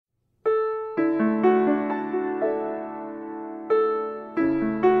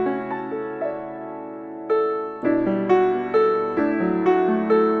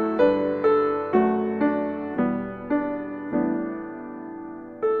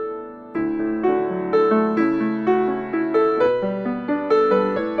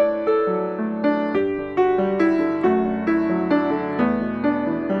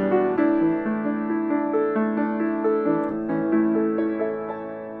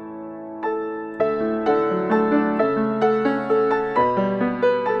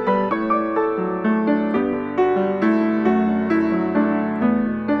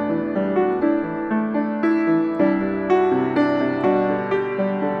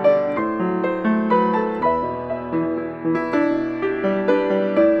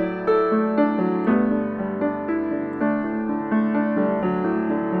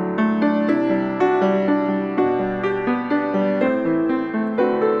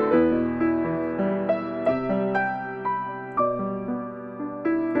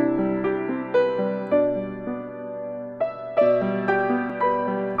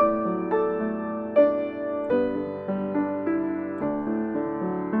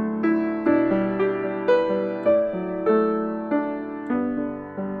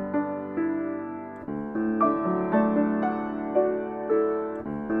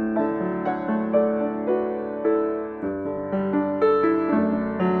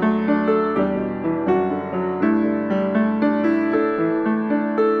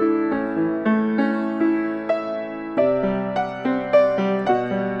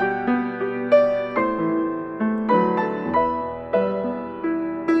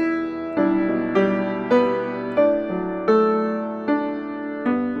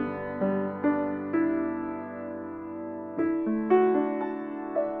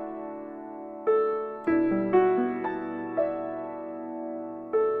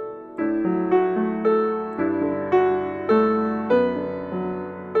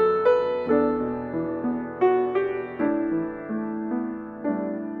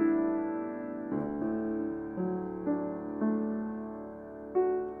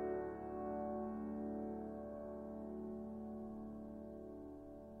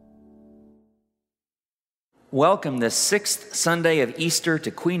Welcome this sixth Sunday of Easter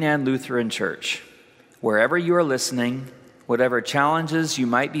to Queen Anne Lutheran Church. Wherever you are listening, whatever challenges you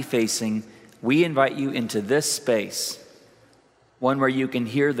might be facing, we invite you into this space, one where you can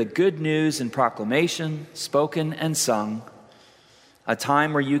hear the good news and proclamation, spoken and sung, a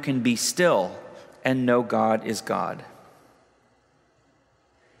time where you can be still and know God is God.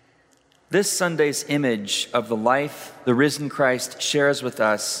 This Sunday's image of the life the risen Christ shares with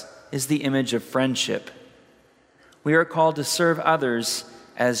us is the image of friendship. We are called to serve others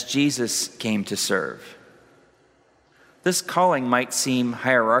as Jesus came to serve. This calling might seem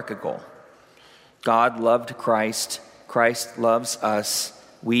hierarchical. God loved Christ, Christ loves us,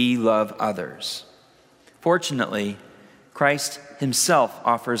 we love others. Fortunately, Christ himself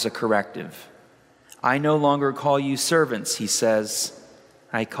offers a corrective. I no longer call you servants, he says,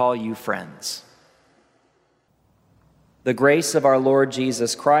 I call you friends. The grace of our Lord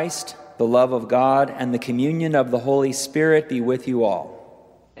Jesus Christ, the love of God, and the communion of the Holy Spirit be with you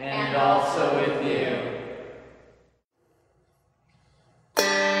all. And also with you.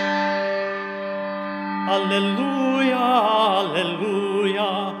 Alleluia,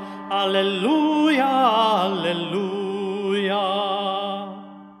 alleluia, alleluia, alleluia.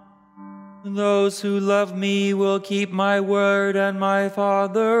 Those who love me will keep my word, and my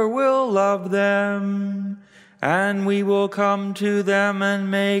Father will love them. And we will come to them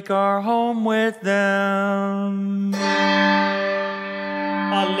and make our home with them.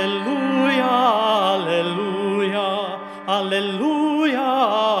 Alleluia, alleluia, alleluia,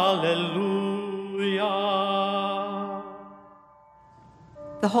 alleluia.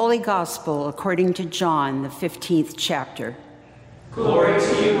 The Holy Gospel according to John, the 15th chapter. Glory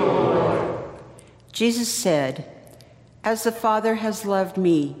to you, O Lord. Jesus said, "As the Father has loved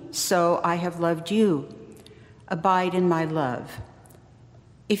me, so I have loved you. Abide in my love.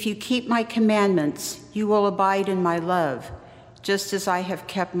 If you keep my commandments, you will abide in my love, just as I have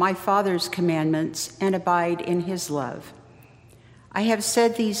kept my Father's commandments and abide in his love. I have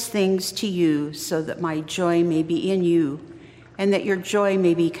said these things to you so that my joy may be in you and that your joy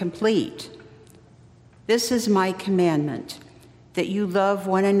may be complete. This is my commandment, that you love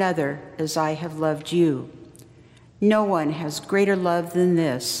one another as I have loved you. No one has greater love than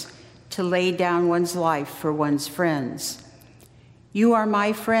this, to lay down one's life for one's friends. You are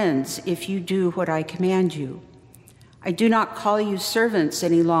my friends if you do what I command you. I do not call you servants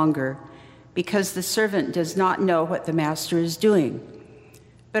any longer, because the servant does not know what the master is doing.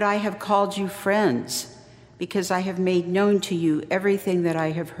 But I have called you friends, because I have made known to you everything that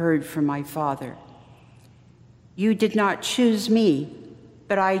I have heard from my Father. You did not choose me,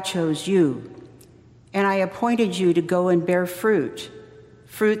 but I chose you, and I appointed you to go and bear fruit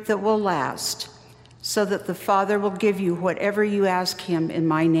that will last, so that the Father will give you whatever you ask him in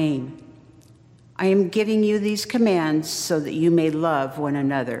my name. I am giving you these commands so that you may love one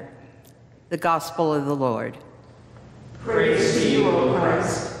another." The Gospel of the Lord. Praise to you, O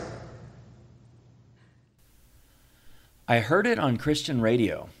Christ. I heard it on Christian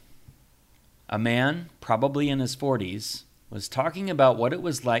radio. A man, probably in his 40s, was talking about what it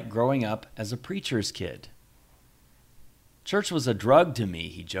was like growing up as a preacher's kid. Church was a drug to me,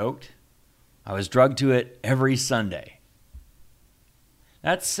 he joked. I was drugged to it every Sunday.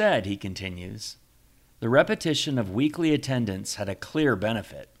 That said, he continues, the repetition of weekly attendance had a clear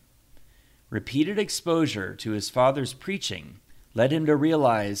benefit. Repeated exposure to his father's preaching led him to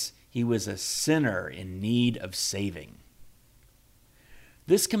realize he was a sinner in need of saving.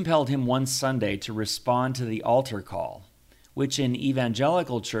 This compelled him one Sunday to respond to the altar call, which in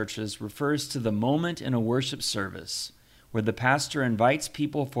evangelical churches refers to the moment in a worship service where the pastor invites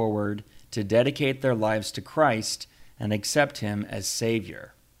people forward to dedicate their lives to Christ and accept him as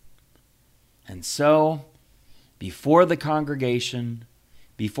Savior. And so, before the congregation,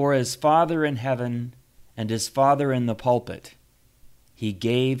 before his Father in heaven and his Father in the pulpit, he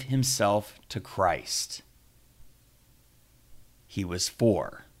gave himself to Christ. He was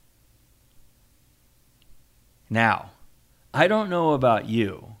 4. Now, I don't know about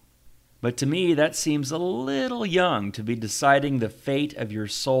you, but to me, that seems a little young to be deciding the fate of your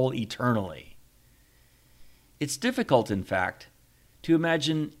soul eternally. It's difficult, in fact, to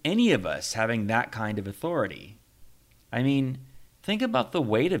imagine any of us having that kind of authority. I mean, think about the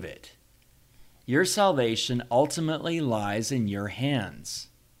weight of it. Your salvation ultimately lies in your hands.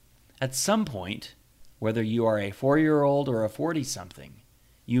 At some point, whether you are a 4-year-old or a 40-something,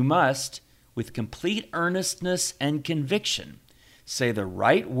 you must, with complete earnestness and conviction, say the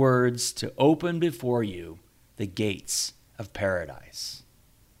right words to open before you the gates of paradise.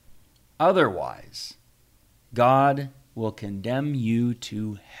 Otherwise, God will condemn you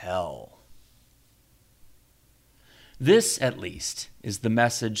to hell. This, at least, is the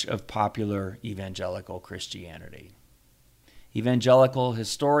message of popular evangelical Christianity. Evangelical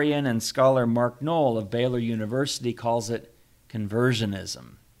historian and scholar Mark Knoll of Baylor University calls it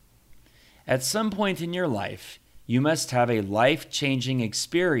conversionism. At some point in your life, you must have a life-changing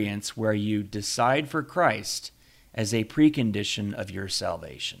experience where you decide for Christ as a precondition of your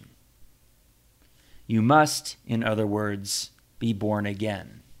salvation. You must, in other words, be born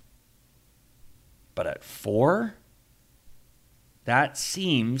again. But at 4? That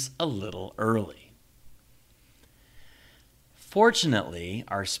seems a little early. Fortunately,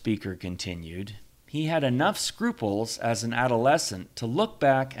 our speaker continued, he had enough scruples as an adolescent to look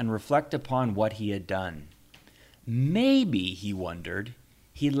back and reflect upon what he had done. Maybe, he wondered,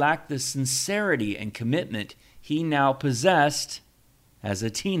 he lacked the sincerity and commitment he now possessed as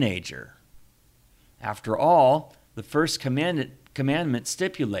a teenager. After all, the first commandment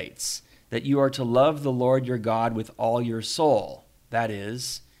stipulates that you are to love the Lord your God with all your soul. That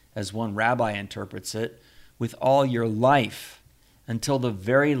is, as one rabbi interprets it, with all your life, until the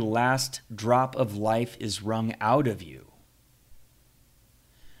very last drop of life is wrung out of you.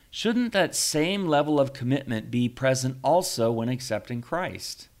 Shouldn't that same level of commitment be present also when accepting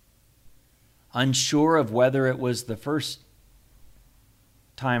Christ? Unsure of whether it was the first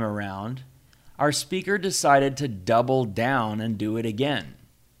time around, our speaker decided to double down and do it again.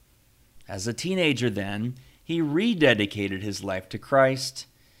 As a teenager then, he rededicated his life to Christ,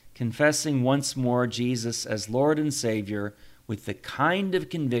 confessing once more Jesus as Lord and Savior with the kind of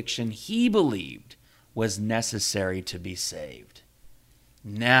conviction he believed was necessary to be saved.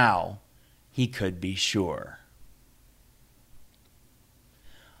 Now he could be sure.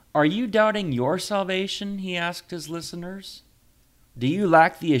 Are you doubting your salvation? He asked his listeners. Do you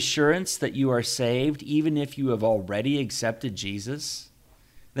lack the assurance that you are saved even if you have already accepted Jesus?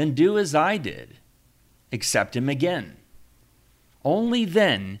 Then do as I did. Accept him again. Only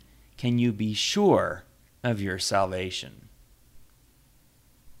then can you be sure of your salvation.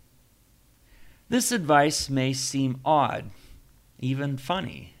 This advice may seem odd, even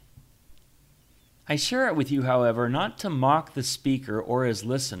funny. I share it with you, however, not to mock the speaker or his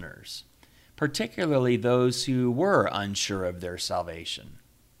listeners, particularly those who were unsure of their salvation.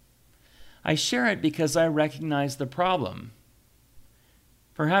 I share it because I recognize the problem.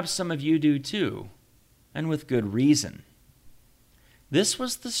 Perhaps some of you do too, and with good reason. This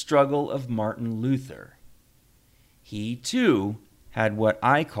was the struggle of Martin Luther. He too had what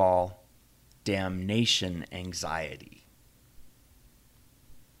I call damnation anxiety.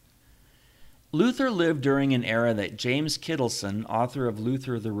 Luther lived during an era that James Kittelson, author of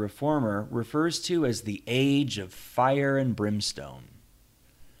Luther the Reformer, refers to as the age of fire and brimstone.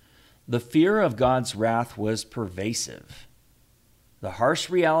 The fear of God's wrath was pervasive. The harsh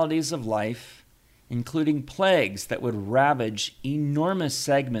realities of life, including plagues that would ravage enormous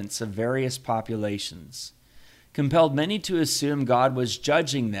segments of various populations, compelled many to assume God was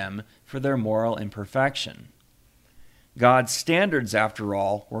judging them for their moral imperfection. God's standards, after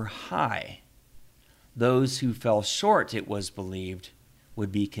all, were high. Those who fell short, it was believed,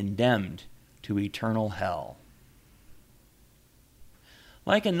 would be condemned to eternal hell.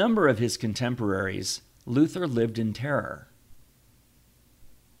 Like a number of his contemporaries, Luther lived in terror.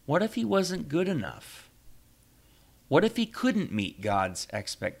 What if he wasn't good enough? What if he couldn't meet God's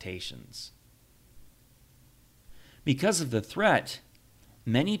expectations? Because of the threat,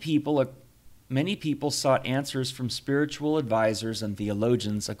 many people sought answers from spiritual advisors and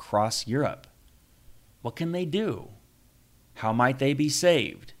theologians across Europe. What can they do? How might they be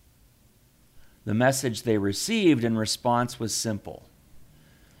saved? The message they received in response was simple.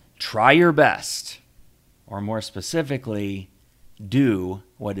 Try your best, or more specifically, do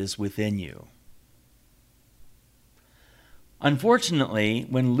what is within you. Unfortunately,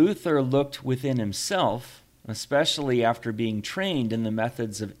 when Luther looked within himself, especially after being trained in the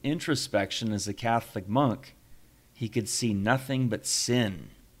methods of introspection as a Catholic monk, he could see nothing but sin.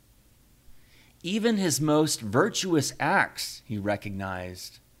 Even his most virtuous acts, he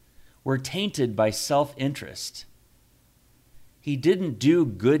recognized, were tainted by self-interest. He didn't do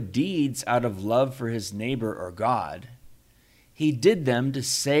good deeds out of love for his neighbor or God. He did them to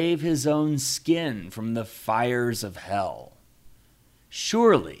save his own skin from the fires of hell.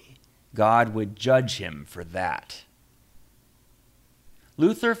 Surely God would judge him for that.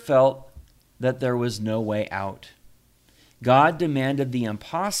 Luther felt that there was no way out. God demanded the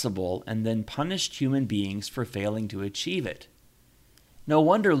impossible and then punished human beings for failing to achieve it. No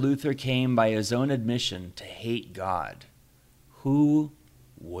wonder Luther came by his own admission to hate God. Who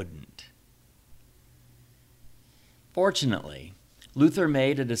wouldn't? Fortunately, Luther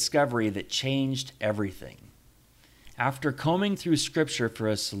made a discovery that changed everything. After combing through Scripture for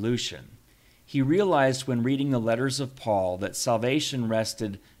a solution, he realized when reading the letters of Paul that salvation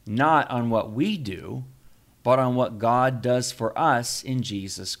rested not on what we do, but on what God does for us in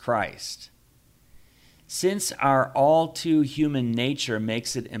Jesus Christ. Since our all too human nature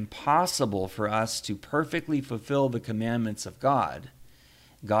makes it impossible for us to perfectly fulfill the commandments of God,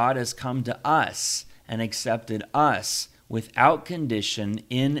 God has come to us and accepted us without condition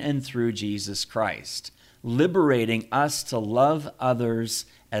in and through Jesus Christ, liberating us to love others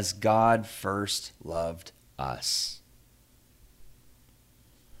as God first loved us.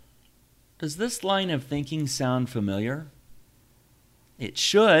 Does this line of thinking sound familiar? It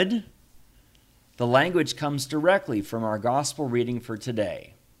should. The language comes directly from our gospel reading for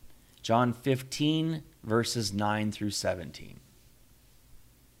today, John 15, verses 9 through 17.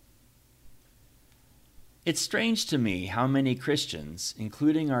 It's strange to me how many Christians,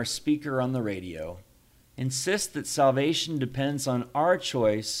 including our speaker on the radio, insist that salvation depends on our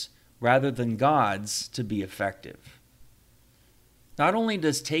choice rather than God's to be effective. Not only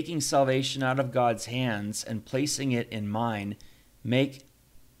does taking salvation out of God's hands and placing it in mine make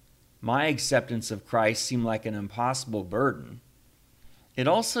my acceptance of Christ seem like an impossible burden, it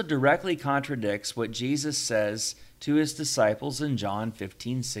also directly contradicts what Jesus says to his disciples in John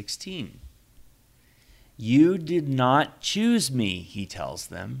 15:16. You did not choose me, he tells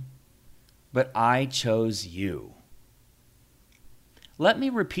them, but I chose you. Let me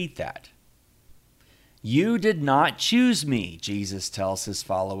repeat that. You did not choose me, Jesus tells his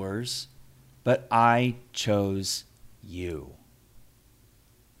followers, but I chose you.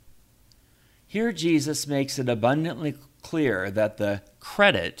 Here Jesus makes it abundantly clear that the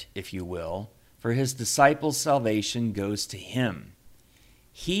credit, if you will, for his disciples' salvation goes to him.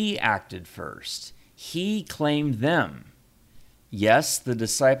 He acted first. He claimed them. Yes, the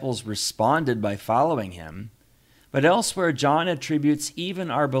disciples responded by following him, but elsewhere John attributes even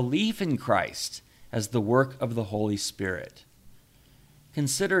our belief in Christ as the work of the Holy Spirit.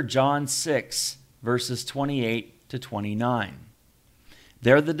 Consider John 6, verses 28 to 29.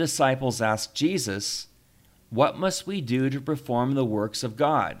 There the disciples ask Jesus, "What must we do to perform the works of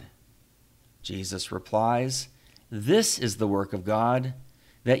God?" Jesus replies, "This is the work of God,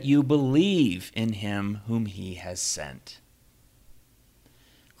 that you believe in him whom he has sent."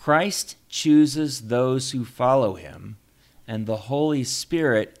 Christ chooses those who follow him, and the Holy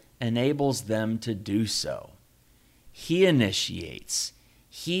Spirit enables them to do so. He initiates.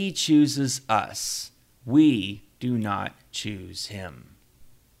 He chooses us. We do not choose him.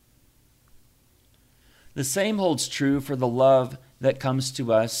 The same holds true for the love that comes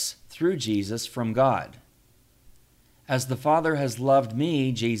to us through Jesus from God. As the Father has loved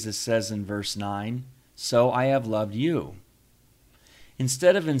me, Jesus says in verse 9, so I have loved you.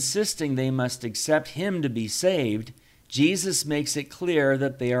 Instead of insisting they must accept him to be saved, Jesus makes it clear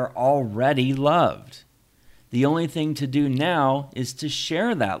that they are already loved. The only thing to do now is to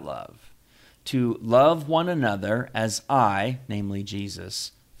share that love, to love one another as I, namely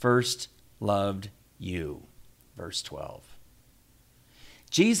Jesus, first loved you. Verse 12.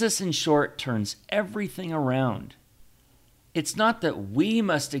 Jesus, in short, turns everything around. It's not that we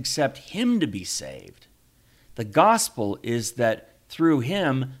must accept him to be saved. The gospel is that through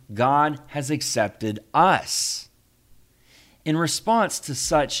him, God has accepted us. In response to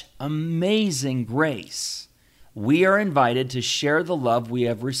such amazing grace, we are invited to share the love we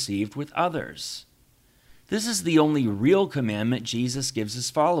have received with others. This is the only real commandment Jesus gives his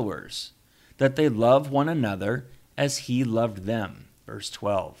followers, that they love one another as he loved them. Verse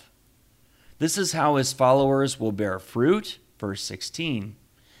 12. This is how his followers will bear fruit, verse 16,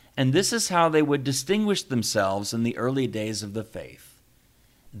 and this is how they would distinguish themselves in the early days of the faith.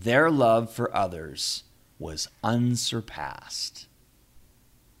 Their love for others was unsurpassed.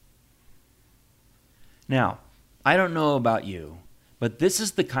 Now, I don't know about you, but this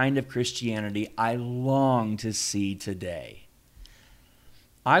is the kind of Christianity I long to see today.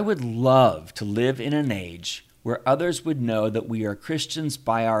 I would love to live in an age where others would know that we are Christians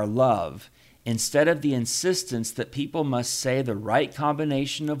by our love, instead of the insistence that people must say the right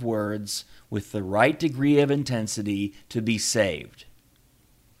combination of words with the right degree of intensity to be saved.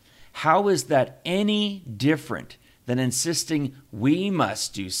 How is that any different than insisting we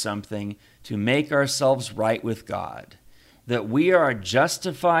must do something to make ourselves right with God, that we are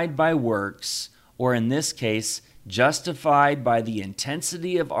justified by works, or in this case, justified by the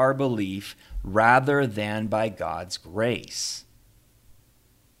intensity of our belief rather than by God's grace?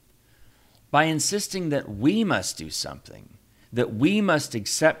 By insisting that we must do something, that we must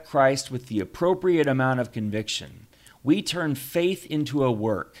accept Christ with the appropriate amount of conviction, we turn faith into a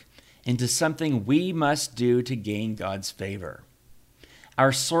work, into something we must do to gain God's favor.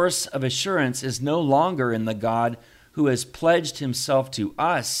 Our source of assurance is no longer in the God who has pledged himself to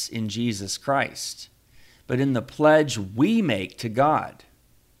us in Jesus Christ, but in the pledge we make to God.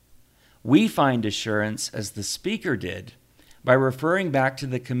 We find assurance, as the speaker did, by referring back to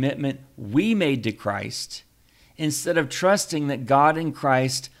the commitment we made to Christ, instead of trusting that God in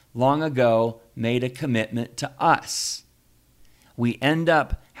Christ long ago made a commitment to us. We end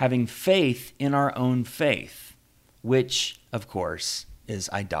up having faith in our own faith, which, of course, is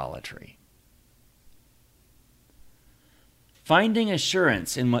idolatry. Finding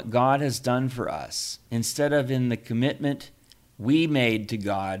assurance in what God has done for us, instead of in the commitment we made to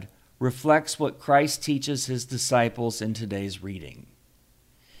God, reflects what Christ teaches his disciples in today's reading.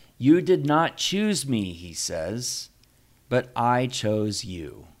 You did not choose me, he says, but I chose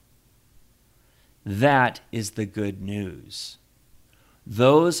you. That is the good news.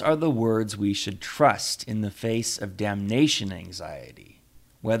 Those are the words we should trust in the face of damnation anxiety,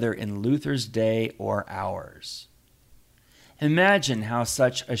 whether in Luther's day or ours. Imagine how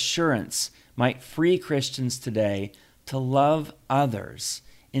such assurance might free Christians today to love others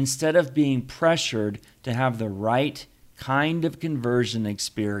instead of being pressured to have the right kind of conversion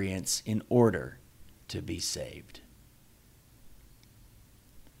experience in order to be saved.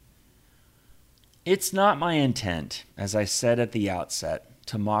 It's not my intent, as I said at the outset,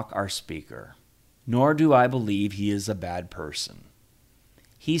 to mock our speaker, nor do I believe he is a bad person.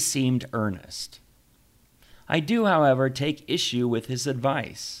 He seemed earnest. I do, however, take issue with his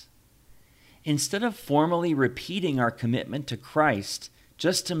advice. Instead of formally repeating our commitment to Christ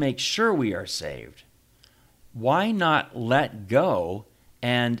just to make sure we are saved, why not let go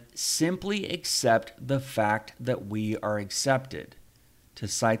and simply accept the fact that we are accepted, to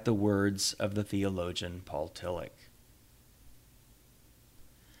cite the words of the theologian Paul Tillich?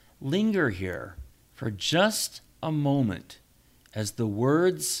 Linger here for just a moment as the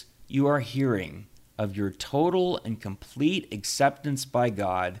words you are hearing of your total and complete acceptance by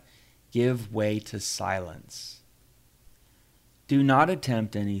God give way to silence. Do not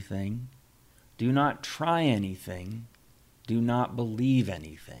attempt anything. Do not try anything. Do not believe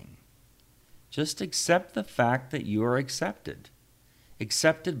anything. Just accept the fact that you are accepted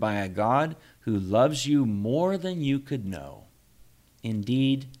by a God who loves you more than you could know.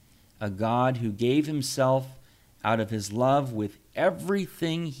 Indeed, a God who gave himself out of his love with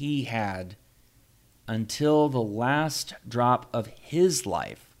everything he had until the last drop of his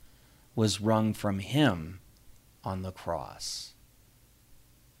life was wrung from him on the cross.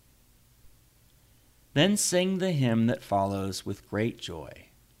 Then sing the hymn that follows with great joy.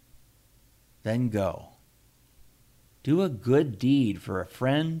 Then go. Do a good deed for a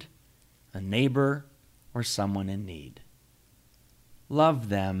friend, a neighbor, or someone in need. Love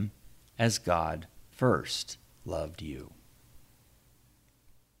them as God first loved you.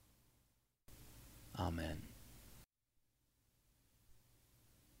 Amen.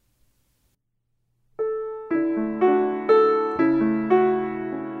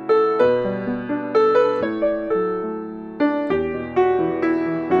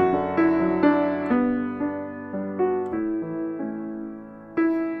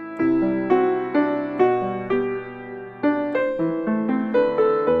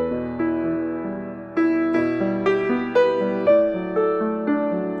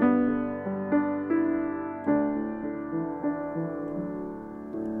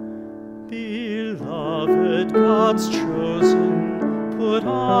 Beloved, God's chosen, put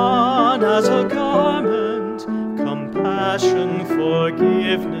on as a garment compassion,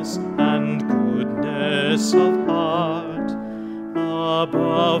 forgiveness, and goodness of heart.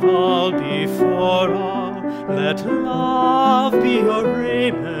 Above all, before all, let love be your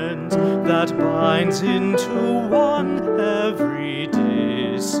raiment that binds into one every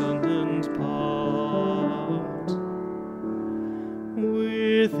dissonant part.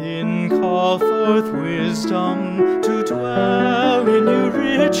 Within call forth wisdom to dwell in you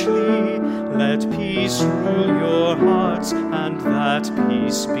richly. Let peace rule your hearts, and that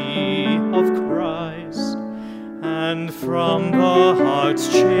peace be of Christ. And from the heart's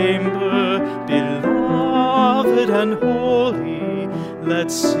chamber, beloved and holy,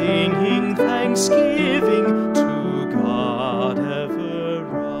 let singing thanksgiving to God ever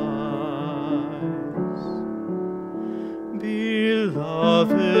rise.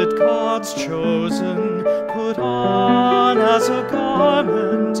 Beloved, God's chosen, put on as a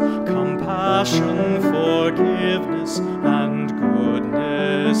garment compassion, forgiveness, and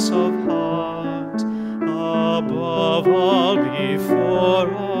goodness of heart. Above all,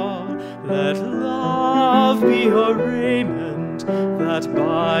 before all, let love be your raiment that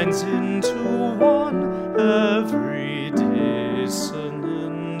binds into one every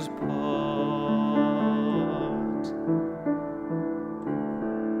dissonant part.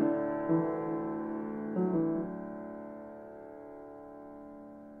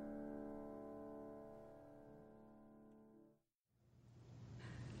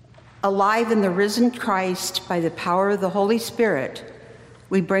 Alive in the risen Christ by the power of the Holy Spirit,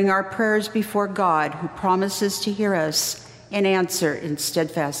 we bring our prayers before God, who promises to hear us and answer in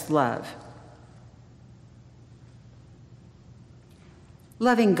steadfast love.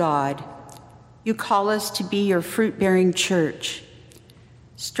 Loving God, you call us to be your fruit-bearing church.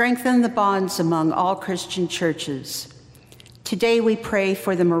 Strengthen the bonds among all Christian churches. Today we pray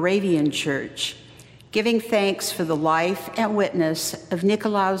for the Moravian Church, giving thanks for the life and witness of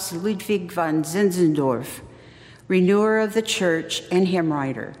Nikolaus Ludwig von Zinzendorf, renewer of the church and hymn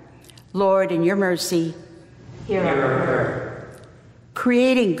writer. Lord, in your mercy, Hear our prayer.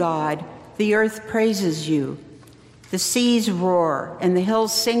 Creating God, the earth praises you. The seas roar and the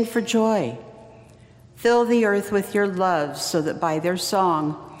hills sing for joy. Fill the earth with your love so that by their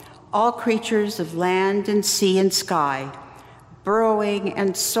song, all creatures of land and sea and sky, burrowing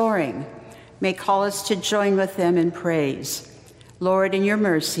and soaring, may call us to join with them in praise. Lord, in your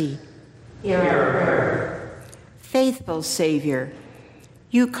mercy, Hear our prayer. faithful Savior,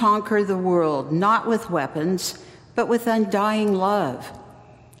 you conquer the world not with weapons, but with undying love.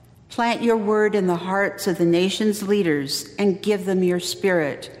 Plant your word in the hearts of the nation's leaders and give them your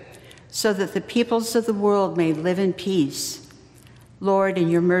spirit, so that the peoples of the world may live in peace. Lord, in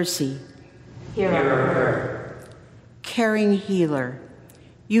your mercy, Hear our prayer. caring healer,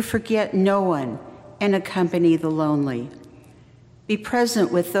 you forget no one and accompany the lonely. Be present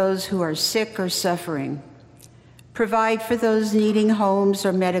with those who are sick or suffering. Provide for those needing homes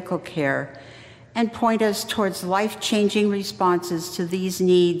or medical care, and point us towards life-changing responses to these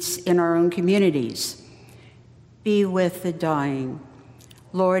needs in our own communities. Be with the dying.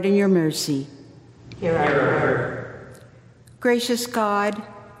 Lord, in your mercy. Hear our prayer. Gracious God,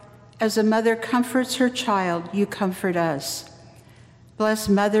 as a mother comforts her child, you comfort us. Bless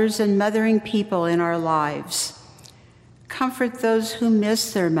mothers and mothering people in our lives. Comfort those who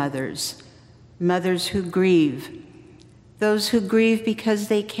miss their mothers, mothers who grieve, those who grieve because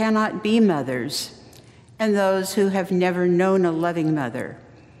they cannot be mothers, and those who have never known a loving mother.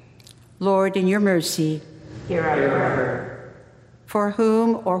 Lord, in your mercy, Hear our prayer. for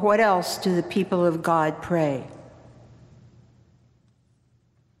whom or what else do the people of God pray?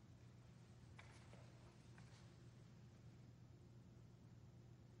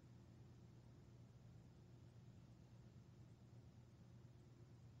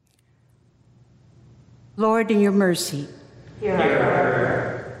 Lord, in your mercy, Hear our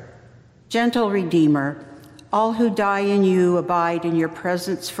prayer. gentle Redeemer, all who die in you abide in your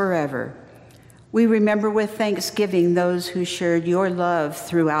presence forever. We remember with thanksgiving those who shared your love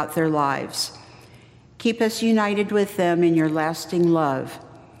throughout their lives. Keep us united with them in your lasting love.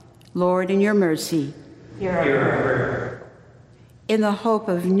 Lord, in your mercy, Hear our prayer. in the hope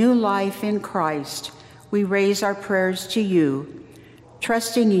of new life in Christ, we raise our prayers to you,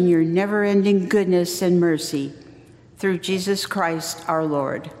 trusting in your never-ending goodness and mercy, through Jesus Christ our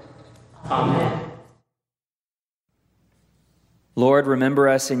Lord. Amen. Lord, remember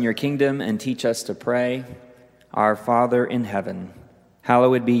us in your kingdom and teach us to pray. Our Father in heaven,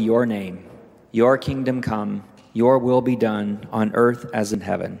 hallowed be your name. Your kingdom come, your will be done on earth as in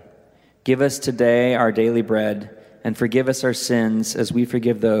heaven. Give us today our daily bread, and forgive us our sins as we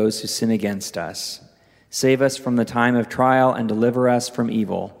forgive those who sin against us. Save us from the time of trial and deliver us from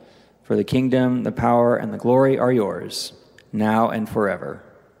evil. For the kingdom, the power, and the glory are yours, now and forever.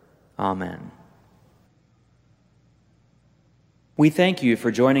 Amen. We thank you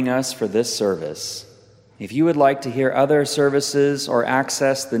for joining us for this service. If you would like to hear other services or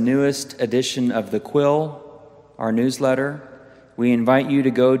access the newest edition of The Quill, our newsletter, we invite you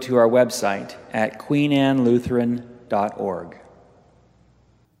to go to our website at queenannelutheran.org.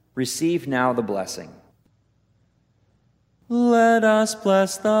 Receive now the blessing. Let us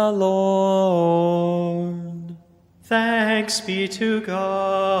bless the Lord. Thanks be to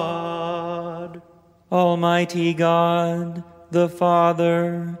God. Almighty God, the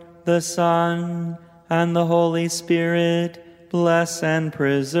Father, the Son, and the Holy Spirit, bless and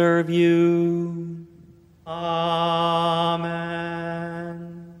preserve you.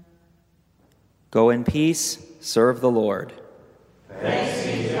 Amen. Go in peace, serve the Lord. Thanks